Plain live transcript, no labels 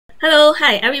Hello,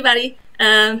 hi everybody.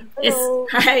 Hello.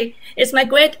 It's my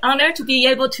great honor to be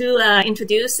able to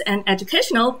introduce an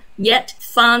educational yet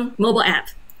fun mobile app,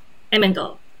 AIAMA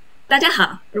Go. 大家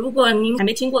好，如果您还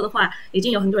没听过的话，已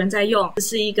经有很多人在用，这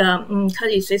是一个可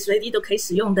以随时随地都可以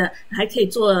使用的，还可以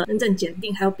做认证检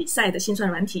定还有比赛的心算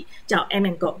软体，叫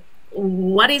AIAMA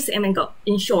Go。What is AIAMA Go?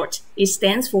 In short, it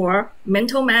stands for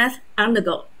Mental Math on the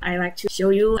Go. I like to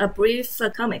show you a brief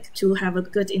comic to have a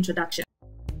good introduction.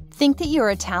 Think that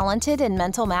you're talented in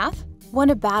mental math? Want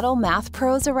to battle math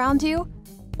pros around you?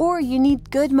 Or you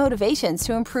need good motivations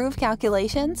to improve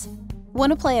calculations?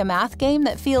 Want to play a math game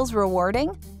that feels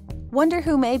rewarding? Wonder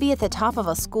who may be at the top of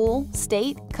a school,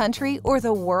 state, country, or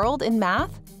the world in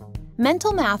math?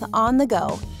 Mental Math on the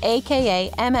Go,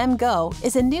 aka AIAMA Go,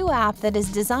 is a new app that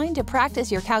is designed to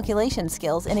practice your calculation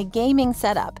skills in a gaming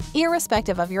setup,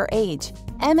 irrespective of your age.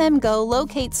 AIAMA Go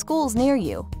locates schools near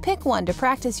you. Pick one to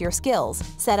practice your skills,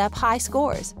 set up high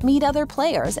scores, meet other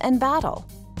players, and battle.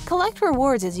 Collect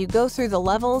rewards as you go through the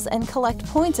levels and collect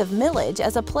points of millage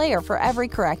as a player for every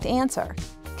correct answer.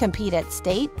 Compete at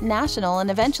state, national, and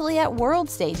eventually at world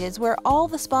stages where all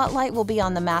the spotlight will be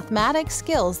on the mathematics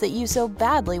skills that you so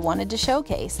badly wanted to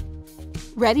showcase.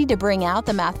 Ready to bring out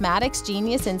the mathematics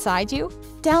genius inside you?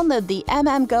 Download the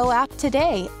AIAMA Go app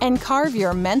today and carve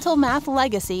your mental math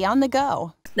legacy on the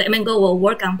go. The AIAMA Go will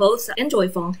work on both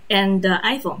Android phone and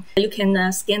iPhone. You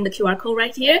can scan the QR code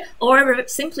right here, or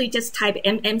simply just type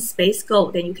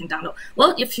Go, then you can download.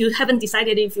 Well, if you haven't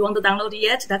decided if you want to download it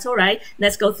yet, that's all right.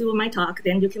 Let's go through my talk,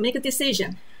 then you can make a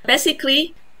decision.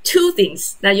 Basically, two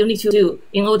things that you need to do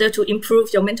in order to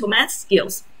improve your mental math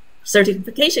skills: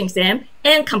 certification exam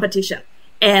and competition.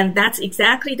 And that's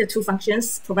exactly the two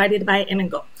functions provided by AIAMA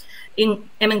Go. In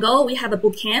AIAMA Go, we have a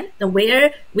bootcamp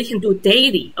where we can do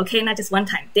daily, okay, not just one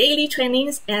time, daily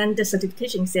trainings and the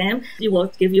certification exam. It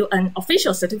will give you an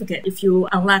official certificate if you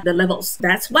unlock the levels.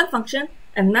 That's one function.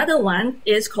 Another one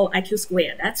is called IQ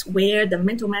Square. That's where the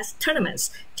mental math tournaments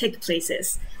take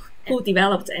places. Who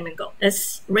developed AIAMA Go?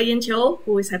 It's Ray and Joe,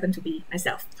 who is happen to be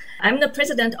myself. I'm the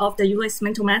president of the U.S.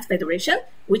 Mental Math Federation,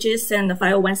 which is an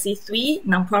 501c3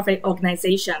 nonprofit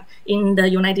organization in the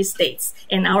United States.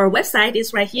 And our website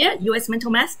is right here,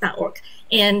 usmentalmath.org.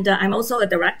 And I'm also a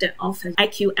director of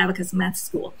IQ Abacus Math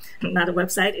School. Another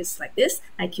website is like this,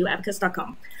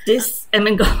 iqabacus.com. This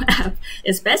AIAMA Go app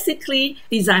is basically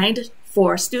designed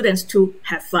for students to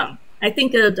have fun. I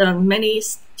think many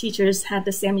teachers had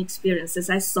the same experiences.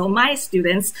 I saw my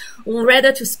students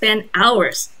rather to spend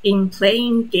hours in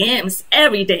playing games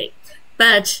every day,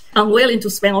 but unwilling to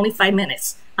spend only 5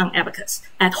 minutes on Abacus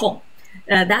at home.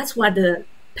 That's what the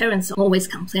parents always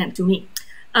complain to me.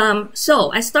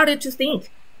 So I started to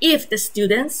think, if the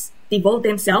students devote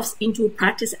themselves into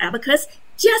practice Abacus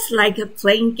just like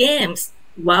playing games,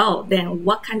 wow, then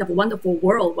what kind of wonderful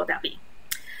world would that be?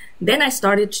 Then I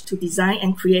started to design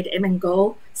and create AIAMA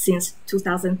Go since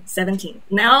 2017.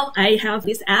 Now I have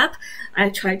this app. I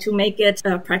try to make it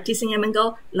practicing AIAMA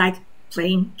Go like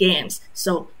playing games.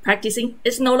 So practicing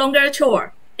is no longer a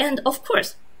chore. And of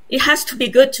course, it has to be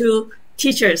good to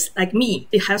teachers like me.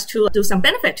 It has to do some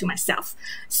benefit to myself.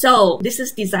 So this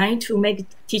is designed to make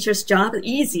teachers' job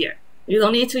easier. You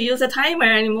don't need to use a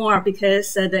timer anymore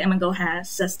because the AIAMA Go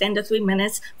has a standard 3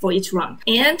 minutes for each run.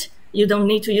 And you don't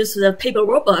need to use the paper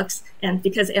workbooks, and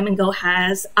because AIAMA Go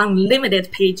has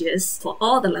unlimited pages for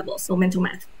all the levels of mental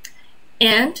math.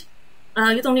 And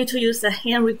you don't need to use the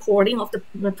hand recording of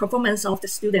the performance of the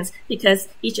students, because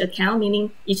each account,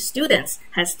 meaning each student,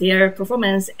 has their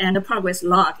performance and the progress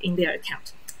log in their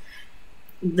account.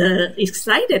 The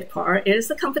excited part is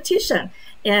the competition.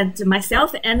 And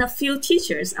myself and a few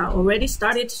teachers are already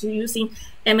started to using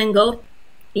AIAMA Go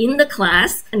in the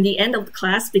class, and the end of the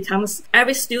class becomes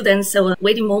every student's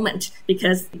waiting moment,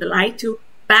 because they like to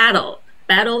battle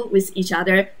with each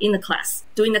other in the class.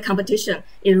 During the competition,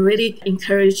 it really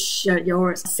encourages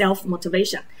your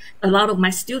self-motivation. A lot of my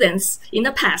students in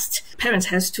the past, parents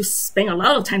has to spend a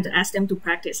lot of time to ask them to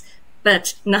practice,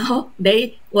 but now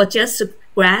they will just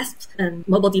grasp a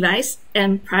mobile device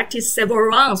and practice several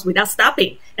rounds without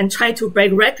stopping and try to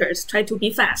break records, try to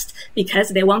be fast, because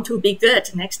they want to be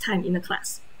good next time in the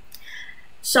class.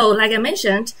 So like I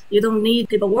mentioned, you don't need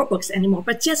paper workbooks anymore,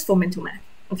 but just for mental math.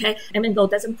 Okay, AIAMA Go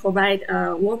doesn't provide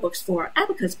workbooks for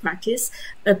Abacus practice.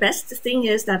 The best thing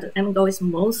is that AIAMA Go is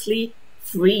mostly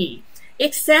free.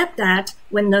 except that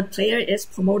when the player is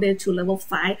promoted to level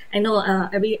 5, I know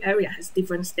every area has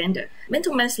different standard.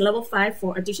 Mental Math level 5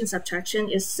 for addition subtraction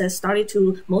is started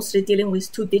to mostly dealing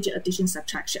with 2-digit addition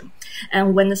subtraction.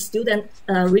 And when the student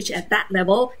reach at that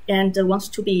level and wants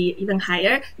to be even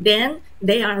higher, then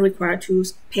they are required to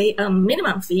pay a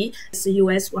minimum fee, it's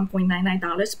US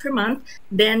 $1.99 per month.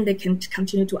 Then they can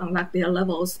continue to unlock their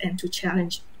levels and to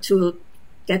challenge to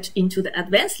get into the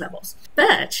advanced levels.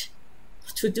 But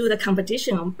to do the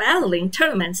competition on battling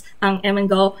tournaments on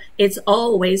M&Go, it's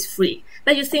always free.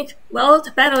 But you think, well,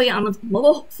 battling on a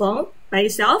mobile phone by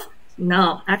itself?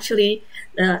 No, actually,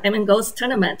 the M&Go's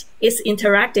tournament is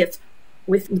interactive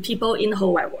with people in the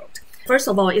whole wide world. First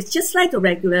of all, it's just like a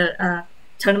regular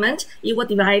tournament. It will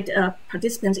divide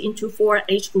participants into 4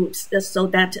 age groups so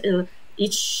that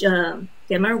each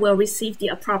gamer will receive the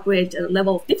appropriate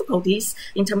level of difficulties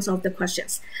in terms of the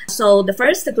questions. So the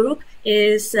first group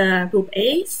is Group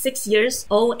A, 6 years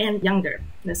old and younger.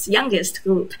 That's the youngest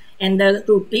group. And the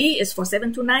Group B is for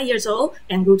 7 to 9 years old,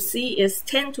 and Group C is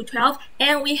 10 to 12.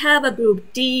 And we have a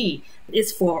Group D.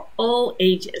 It's for all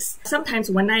ages. Sometimes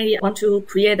when I want to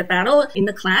create a battle in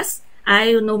the class,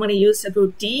 I normally use a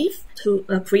Group D to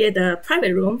create a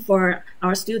private room for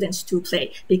our students to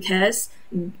play, because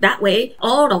that way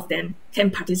all of them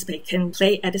can participate, can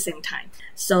play at the same time.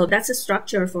 So that's the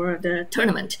structure for the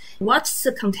tournament. What's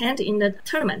the content in the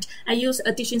tournament? I use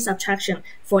addition subtraction,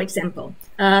 for example.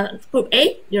 Group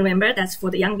A, you remember, that's for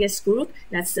the youngest group,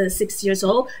 that's 6 years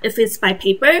old. If it's by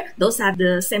paper, those are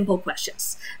the sample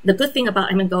questions. The good thing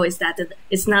about M&Go is that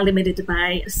it's not limited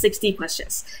by 60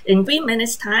 questions. In 3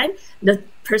 minutes time, the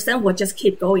person will just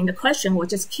keep going. The question will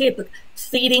just keep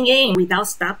feeding in without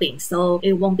stopping. So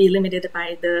it won't be limited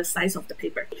by the size of the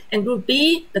paper. And Group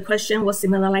B, the question was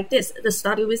similar like this. It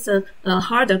started with a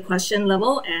harder question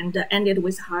level and ended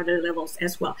with harder levels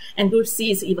as well. And Group C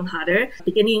is even harder.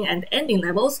 Beginning and ending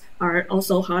levels are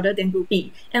also harder than Group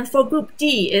B. And for Group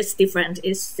D, it's different.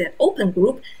 It's an open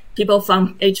group. People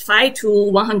from age 5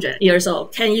 to 100 years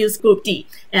old can use Group D.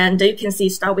 And you can see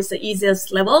start with the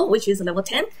easiest level, which is level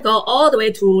 10, go all the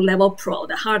way to level Pro,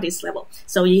 the hardest level.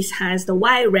 So it has the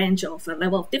wide range of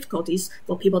level of difficulties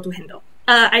for people to handle.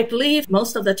 I believe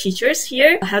most of the teachers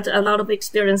here had a lot of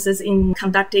experiences in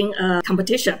conducting a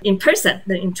competition in person,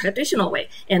 in traditional way.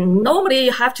 And normally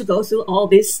you have to go through all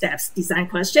these steps: design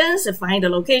questions, find the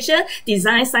location,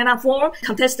 design sign-up form,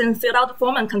 contestant fill out the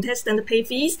form, and contestant pay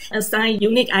fees, assign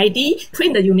unique ID,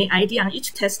 print the unique ID on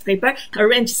each test paper,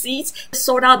 arrange seats,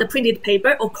 sort out the printed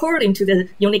paper according to the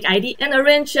unique ID, and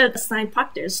arrange assigned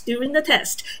proctors during the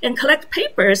test, and collect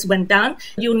papers when done.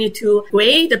 You need to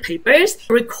grade the papers,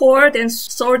 record and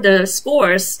sort the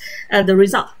scores, the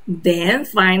result. Then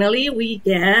finally we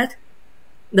get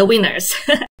the winners.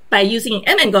 By using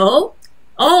M&Go,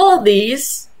 all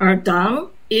these are done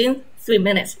in 3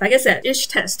 minutes. Like I said, each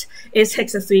test, it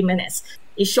takes 3 minutes.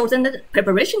 It shortened the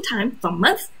preparation time from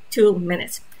months to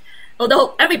minutes.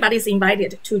 Although everybody is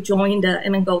invited to join the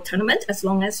M&Go tournament, as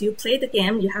long as you play the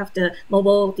game, you have the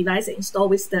mobile device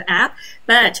installed with the app,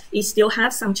 but it still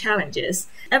has some challenges.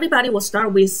 Everybody will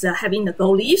start with having the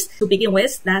gold leaves to begin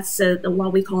with. That's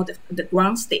what we call the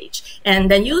ground stage. And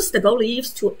then use the gold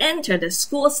leaves to enter the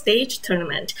school stage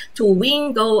tournament to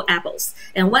win gold apples.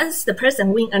 And once the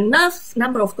person wins enough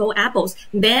number of gold apples,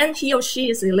 then he or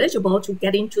she is eligible to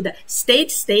get into the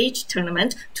state stage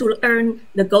tournament to earn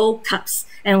the gold cups.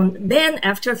 And then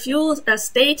after a few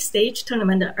state stage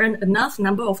tournament earn enough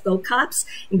number of gold cups,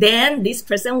 then this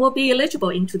person will be eligible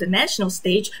into the national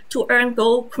stage to earn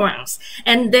gold crowns.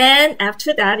 And then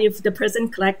after that, if the person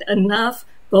collect enough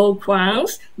gold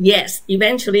crowns, yes,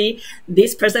 eventually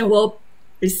this person will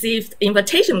receive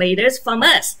invitation letters from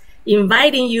us,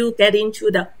 inviting you get into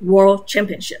the World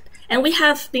Championship. And we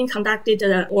have been conducted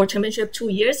the World Championship 2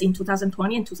 years in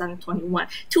 2020 and 2021,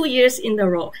 2 years in a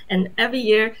row. And every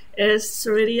year is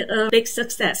really a big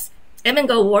success.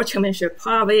 M&Go World Championship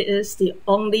probably is the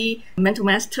only mental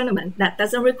math tournament that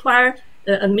doesn't require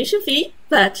admission fee,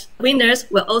 but winners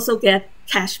will also get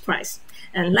cash prize.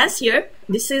 And last year,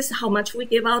 this is how much we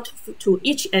give out to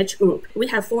each age group. We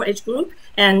have 4 age group,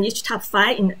 and each top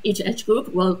 5 in each age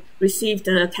group will receive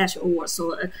the cash award.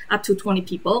 So up to 20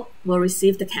 people will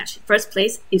receive the cash. First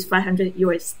place is $500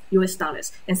 US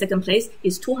dollars, and second place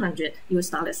is $200 US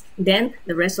dollars. Then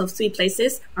the rest of 3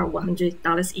 places are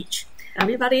 $100 each.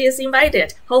 Everybody is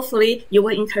invited. Hopefully, you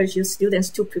will encourage your students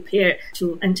to prepare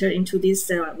to enter into this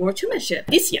World Championship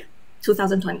this year,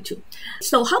 2022.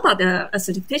 So how about the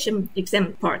certification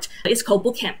exam part? It's called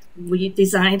bootcamp. We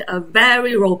designed a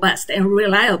very robust and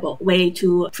reliable way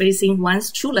to tracing one's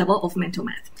true level of mental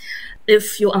math.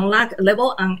 If you unlock a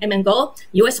level on M&Go,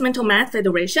 US Mental Math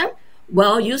Federation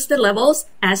will use the levels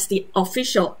as the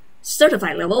official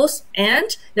certified levels,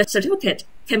 and the certificate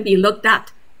can be looked up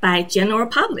by general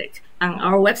public on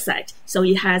our website. So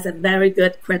it has a very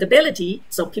good credibility,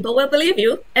 so people will believe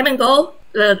you. Go,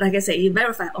 like I say,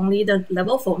 verify only the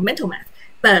level for mental math.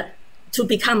 But to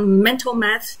become mental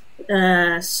math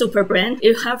super brand,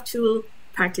 you have to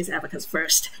practice Abacus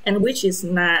first, and which is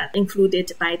not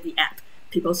included by the app.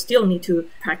 People still need to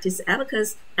practice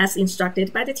Abacus as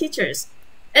instructed by the teachers.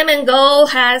 Go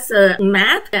has a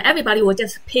map. Everybody will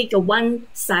just pick one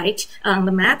site on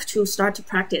the map to start to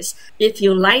practice. If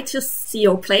you like to see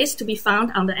your place to be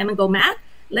found on the Go map,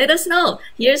 let us know.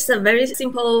 Here's a very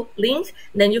simple link.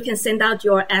 Then you can send out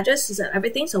your address and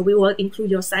everything. So we will include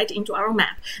your site into our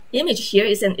map. Image here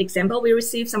is an example. We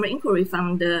received some inquiry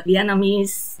from the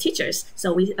Vietnamese teachers.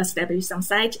 So we established some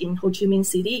site in Ho Chi Minh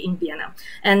City in Vietnam.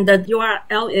 And the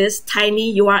URL is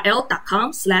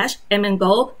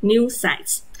tinyurl.com/Go new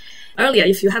sites. Earlier,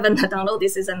 if you haven't downloaded,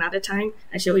 this is another time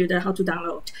I show you how to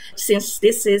download. Since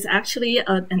this is actually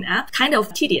an app, kind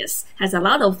of tedious, has a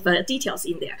lot of details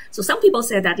in there. So some people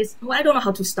say that I don't know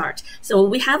how to start. So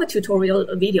we have a tutorial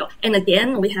video. And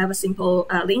again, we have a simple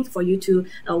link for you to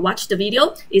watch the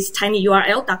video. It's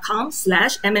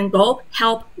tinyurl.com/Go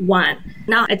help 1.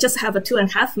 Now, I just have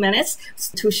 2.5 minutes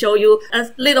to show you a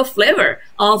little flavor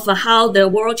of how the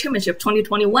World Championship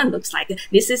 2021 looks like.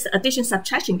 This is addition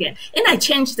subtraction game. And I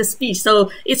changed the speed, so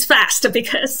it's fast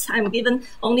because I'm given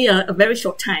only a very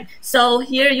short time. So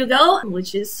here you go,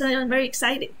 which is very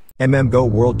exciting. Go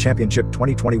World Championship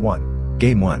 2021,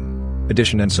 Game 1,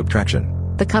 Addition and Subtraction.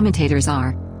 The commentators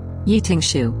are Yiting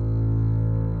Xu,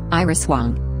 Iris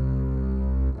Wang.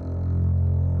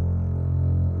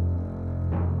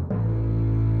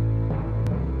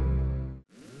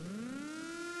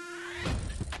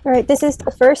 All right, this is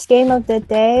the first game of the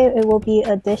day. It will be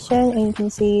addition, and you can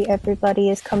see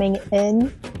everybody is coming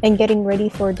in and getting ready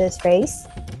for this race.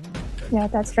 Yeah,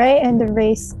 that's right, and the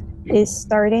race is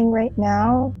starting right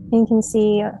now. And you can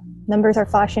see numbers are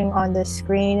flashing on the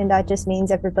screen, and that just means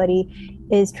everybody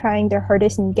is trying their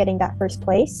hardest in getting that first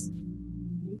place.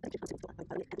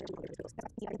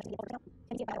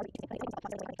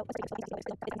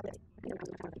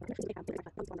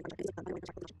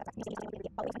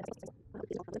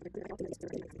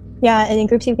 Yeah, and in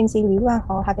groups you can see Liu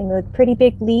Wanhao having a pretty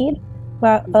big lead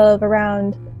of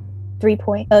around 3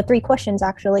 questions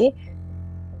actually.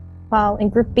 While in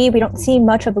Group B we don't see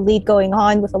much of a lead going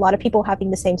on with a lot of people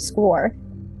having the same score.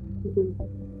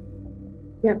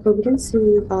 Yeah, but we can see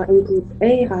in Group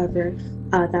A, however,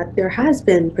 that there has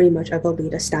been pretty much of a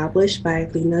lead established by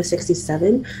Lena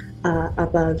 67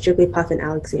 above Jigglypuff and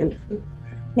Alexander.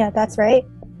 Yeah, that's right.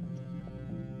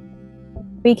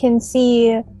 We can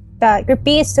see that Group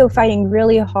B is still fighting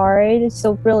really hard, it's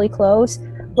still really close,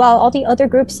 while all the other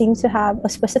groups seem to have a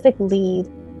specific lead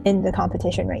in the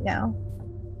competition right now.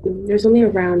 There's only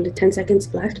around 10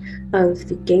 seconds left of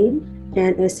the game,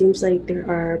 and it seems like there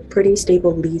are pretty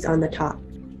stable leads on the top.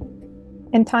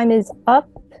 And time is up,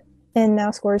 and now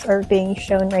scores are being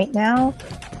shown right now.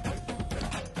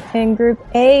 In Group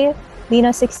A,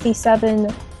 Lena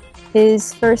 67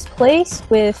 is first place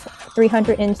with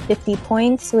 350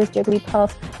 points, with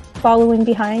Jigglypuff following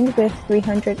behind with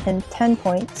 310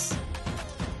 points.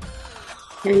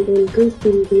 And in Group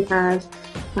B, we have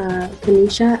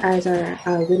Kanisha as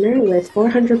our winner with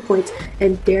 400 points,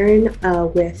 and Darren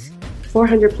with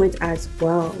 400 points as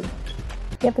well.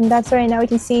 Yep, and that's right. Now we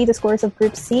can see the scores of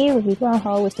Group C with Liu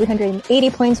Wanhao with 380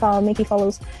 points, while Mickey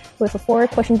follows with a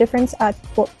 4-question difference at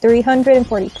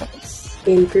 340 points.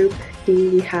 In Group D,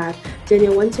 we have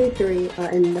Daniel 123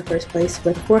 in the first place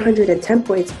with 410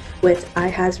 points, with I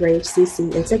Has Rage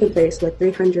CC in second place with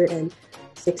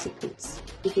 360 points.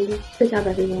 Good job,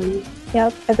 everyone.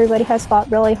 Yep, everybody has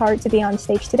fought really hard to be on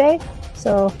stage today,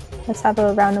 so let's have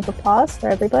a round of applause for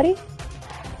everybody.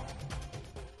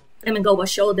 Go will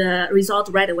show the result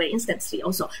right away instantly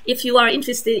also. If you are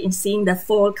interested in seeing the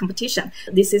full competition,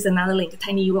 this is another link,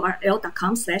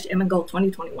 tinyurl.com/Go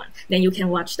 2021. Then you can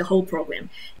watch the whole program.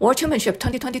 World Championship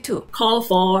 2022. Call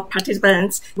for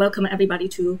participants. Welcome everybody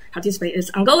to participate. It's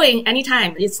ongoing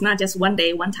anytime. It's not just one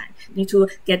day, one time. You need to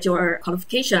get your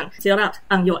qualification filled out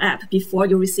on your app before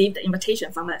you receive the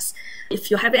invitation from us. If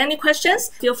you have any questions,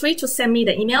 feel free to send me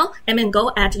the email,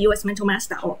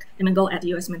 mngo@usmentalmath.org.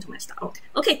 mngo@usmentalmath.org.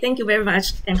 Okay, thank you very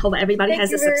much, and hope everybody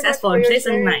has a successful and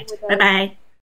pleasant night. Bye-bye.